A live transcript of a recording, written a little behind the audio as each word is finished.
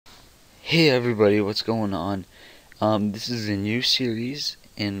Hey everybody, what's going on? This is a new series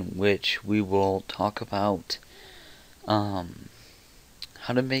in which we will talk about how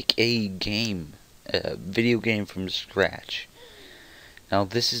to make a video game from scratch. Now,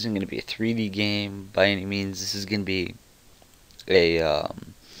 this isn't going to be a 3D game by any means. This is going to be a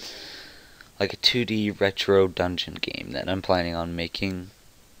like a 2D retro dungeon game that I'm planning on making,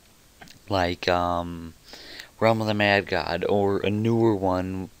 like Realm of the Mad God, or a newer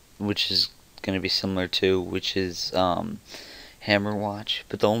one which is going to be similar to, which is Hammerwatch.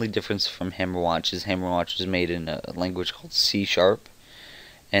 But the only difference from Hammerwatch is Hammerwatch was made in a language called C#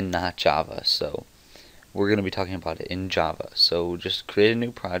 and not Java. So we're going to be talking about it in Java. So just create a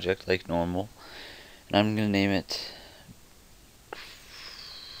new project like normal, and I'm going to name it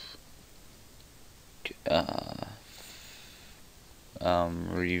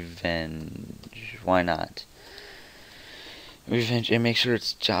Revenge. Why not? Revenge, and make sure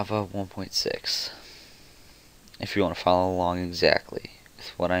it's Java 1.6 if you want to follow along exactly with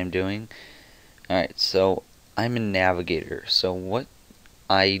what I'm doing. Alright, so I'm a navigator. So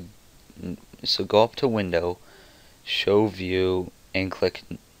go up to Window, Show View, and click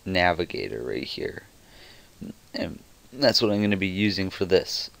Navigator right here. And that's what I'm going to be using for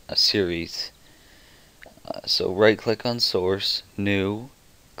this series. So right click on Source, New,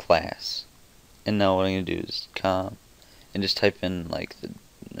 Class. And now what I'm going to do is and just type in like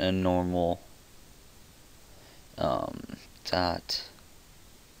a normal dot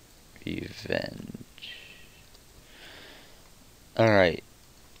revenge. Alright,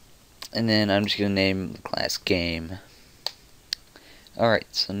 and then I'm just gonna name the class game. Alright,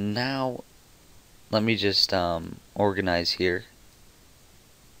 so now let me just organize here.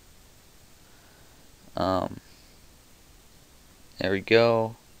 There we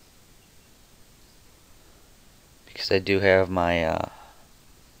go. Because I do have my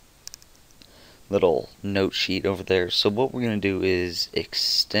little note sheet over there. So what we're going to do is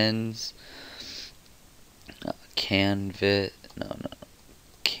extends canvas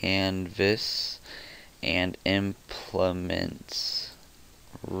and implements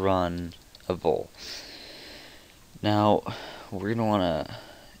runnable. Now we're going to want to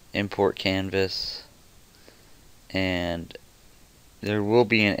import canvas, and there will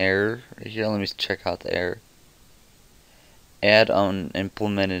be an error right here. Let me check out the error. Add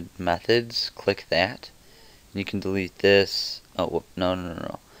unimplemented methods, click that. You can delete this. Oh,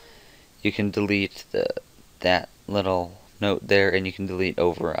 no. You can delete that little note there, and you can delete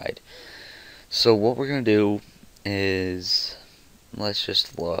override. So what we're going to do is, let's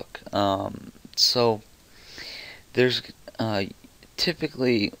just look. So there's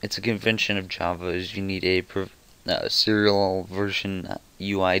typically, it's a convention of Java is you need a serial version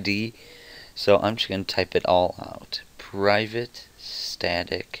UID. So I'm just going to type it all out. Private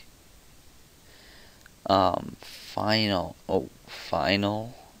static final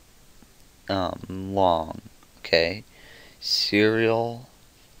long, okay, serial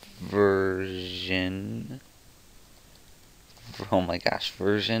version, oh my gosh,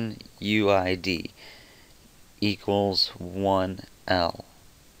 version UID equals 1L,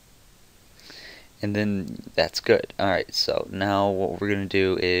 and then that's good. Alright, so now what we're gonna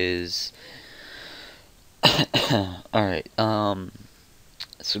do is alright,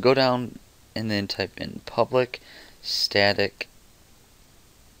 so go down and then type in public static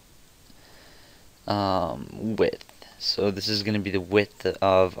width. So this is going to be the width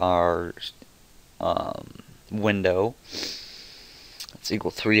of our window. It's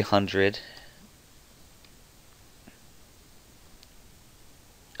equal 300.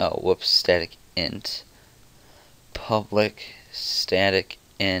 Oh, whoops, static int. Public static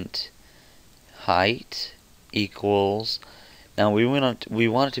int height equals, now we want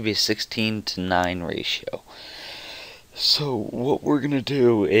it to be a 16:9 ratio. So what we're gonna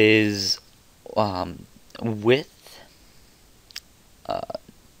do is width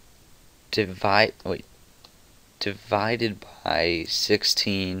divided by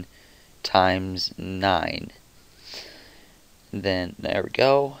 16 times 9. Then there we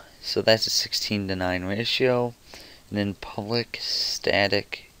go. So that's a 16:9 ratio. And then public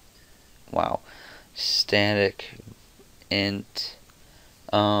static, static int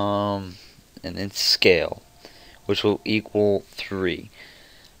and then scale, which will equal 3.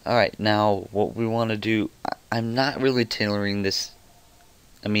 Alright, now what we want to do, I'm not really tailoring this.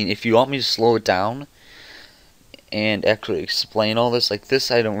 I mean, if you want me to slow it down and actually explain all this, like this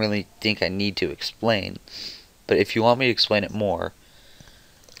I don't really think I need to explain. But if you want me to explain it more,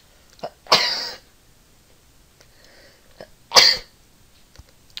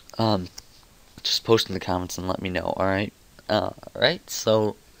 just post in the comments and let me know, alright? Alright,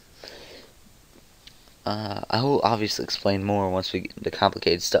 so I will obviously explain more once we get into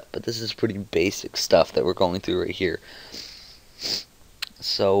complicated stuff, but this is pretty basic stuff that we're going through right here.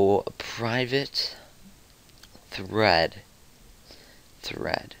 So, private thread,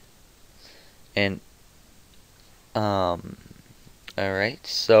 and alright,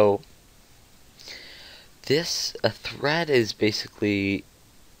 so a thread is basically,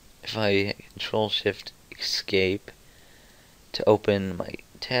 if I Control Shift Escape to open my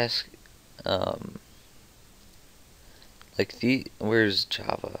task, like where's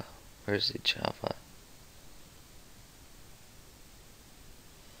Java? Where's the Java?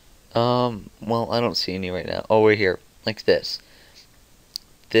 Well, I don't see any right now. Oh, we're here. Like this.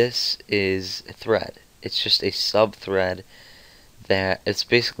 This is a thread. It's just a sub-thread that, it's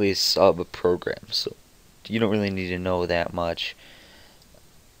basically a sub-program, so you don't really need to know that much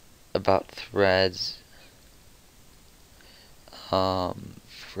about threads.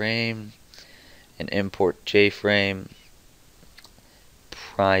 Frame, and import JFrame,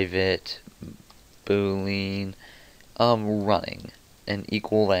 private, boolean, running, and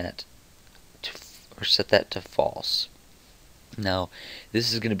equal that to, or set that to false. Now,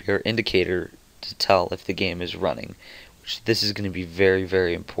 this is going to be our indicator to tell if the game is running, which this is going to be very,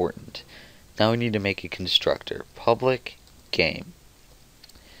 very important. Now we need to make a constructor, public game.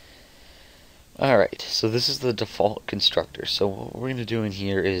 Alright, so this is the default constructor. So what we're going to do in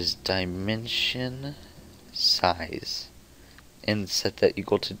here is dimension size, and set that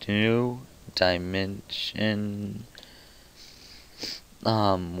equal to new dimension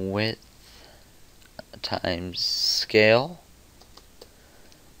width times scale,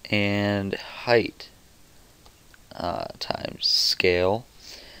 and height times scale,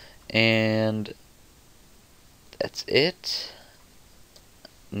 and that's it.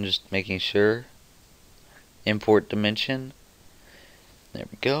 I'm just making sure. Import dimension. There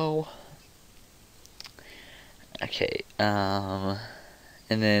we go. Okay, and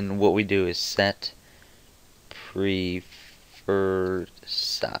then what we do is set preferred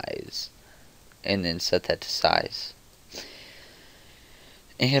size, and then set that to size.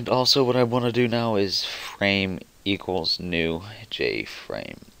 And also what I want to do now is frame equals new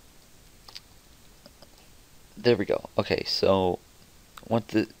JFrame. There we go. Okay, so what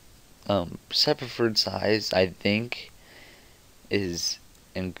the set preferred size, I think, is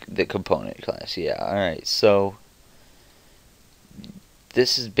in the component class. Yeah, alright, so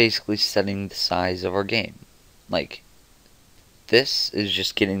this is basically setting the size of our game. Like, this is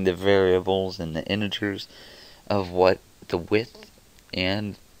just getting the variables and the integers of what the width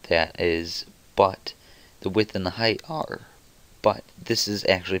and that is, but the width and the height are. But this is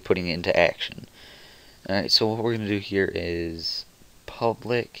actually putting it into action. Alright, so what we're going to do here is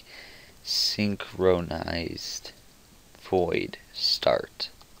public synchronized void start.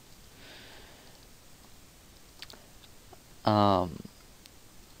 Now,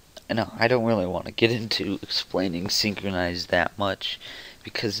 I don't really want to get into explaining synchronized that much,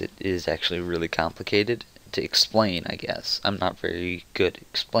 because it is actually really complicated to explain, I guess. I'm not very good at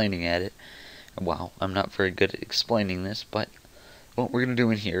explaining at it. Wow, I'm not very good at explaining this, but what we're going to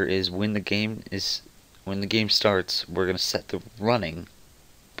do in here is when the game starts, we're going to set the running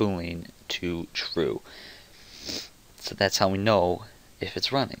boolean to true. So that's how we know if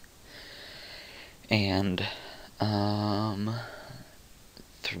it's running. And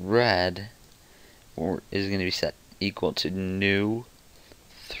thread is going to be set equal to new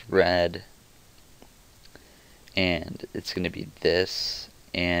thread, and it's going to be this,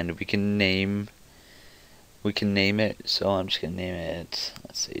 and we can name it. So I'm just going to name it,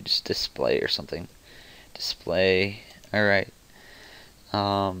 let's say, just display or something. Display. Alright.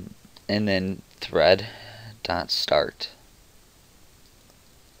 And then thread dot start.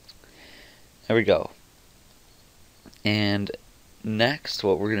 There we go. And next,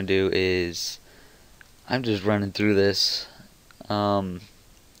 what we're going to do is, I'm just running through this. So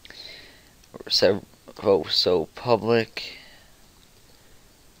public,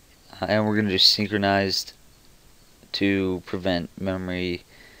 and we're going to do synchronized to prevent memory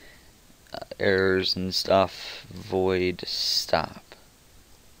errors and stuff. Void stop.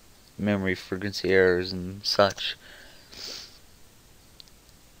 Memory frequency errors and such.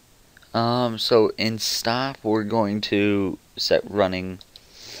 So in stop, we're going to set running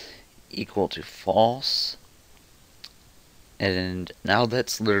equal to false, and now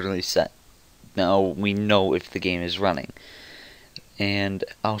that's literally set. Now we know if the game is running, and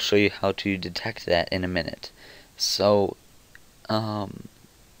I'll show you how to detect that in a minute. So alright,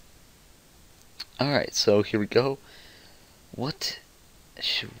 so here we go. What's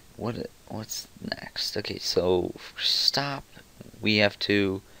next? Okay, so for stop, we have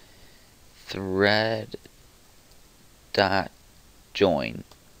to thread dot join.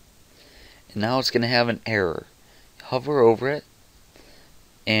 And now it's going to have an error. Hover over it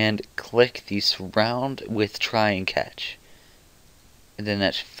and click the surround with try and catch. And then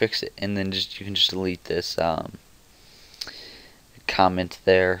that should fix it. And then you can just delete this comment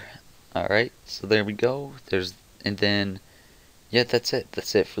there. Alright, so there we go. And then yeah, that's it.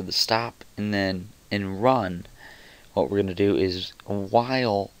 That's it for the stop. And then in run, what we're gonna do is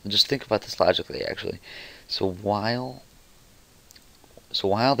just think about this logically actually. So while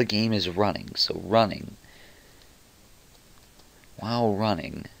the game is running, while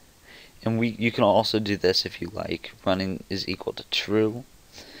running, and you can also do this if you like. Running is equal to true.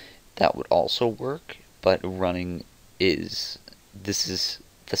 That would also work, but running this is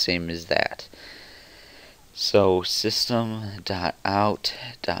the same as that. So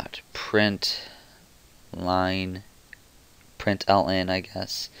system.out.println, println, I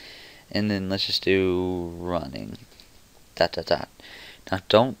guess, and then let's just do running. ... Now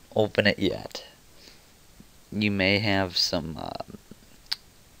don't open it yet. You may have some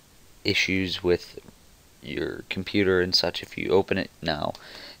issues with your computer and such if you open it now.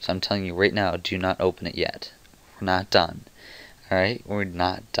 So I'm telling you right now, do not open it yet. We're not done. Alright, we're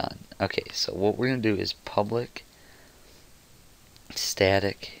not done. Okay, so what we're going to do is public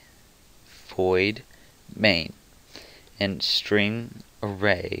static void main and string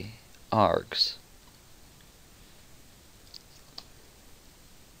array args.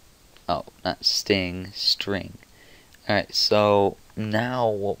 Oh, not sting, string. Alright, so now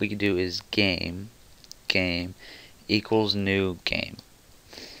what we can do is game equals new game.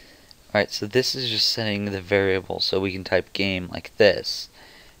 Alright, so this is just setting the variable, so we can type game like this,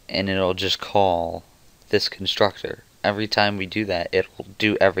 and it'll just call this constructor. Every time we do that, it'll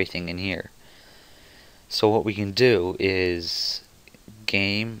do everything in here. So what we can do is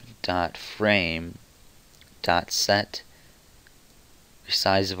game.frame.set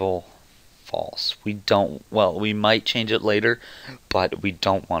resizable false. We might change it later, but we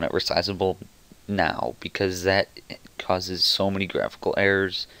don't want it resizable now because that causes so many graphical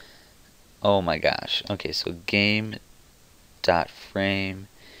errors. Oh my gosh. Okay, so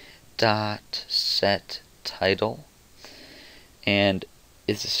game.frame.set title, and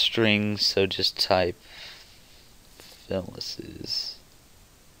it's a string, so just type Phyllis's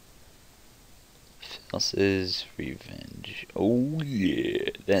Revenge. Oh yeah,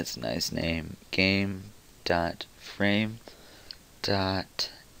 that's a nice name.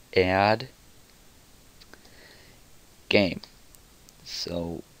 Game.frame.add game.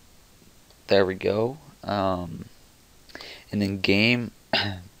 So there we go. And then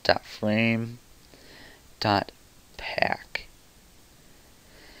game.frame.pack.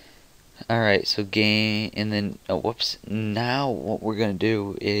 Alright, so game, and then whoops. Now what we're gonna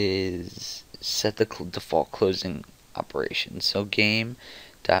do is set the default closing operation. So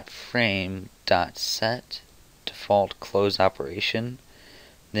game.frame.set default close operation,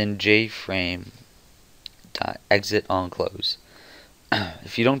 then jframe.exit on close.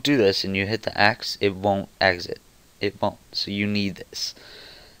 If you don't do this and you hit the X, it won't exit. It won't. So you need this.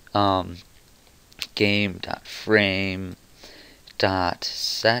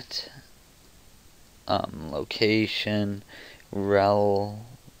 Game.frame.set location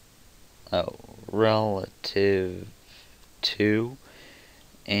relative to,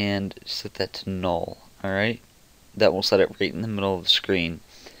 and set that to null. Alright, that will set it right in the middle of the screen.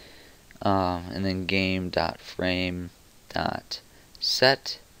 And then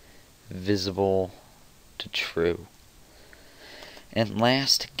game.frame.set visible to true, and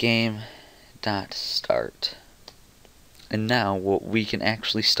last game.start. And now we can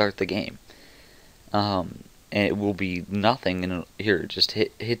actually start the game. And it will be nothing. And here, just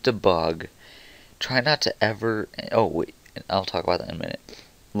hit debug. Try not to ever. Oh wait, I'll talk about that in a minute.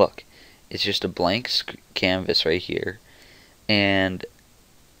 Look, it's just a blank canvas right here, and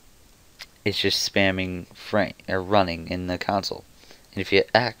it's just spamming running in the console. And if you hit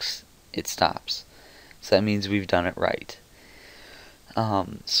X, it stops. So that means we've done it right.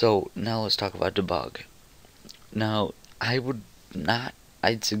 So now let's talk about debug. Now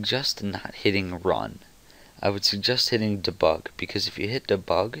I'd suggest not hitting run. I would suggest hitting debug, because if you hit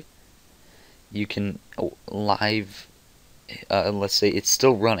debug, you can let's say it's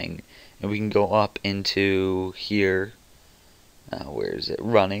still running, and we can go up into here. Where is it?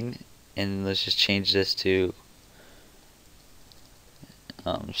 Running, and let's just change this to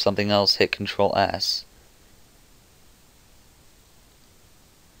something else. Hit Control S.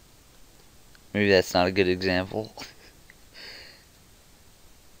 Maybe that's not a good example.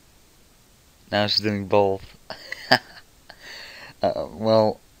 Now she's doing both.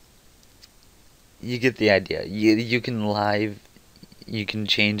 Well, you get the idea. You can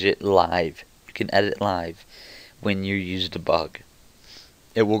change it live. You can edit live when you use debug.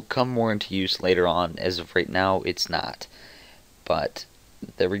 It will come more into use later on. As of right now, it's not. But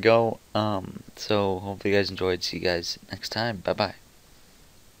there we go. So hopefully you guys enjoyed. See you guys next time. Bye bye.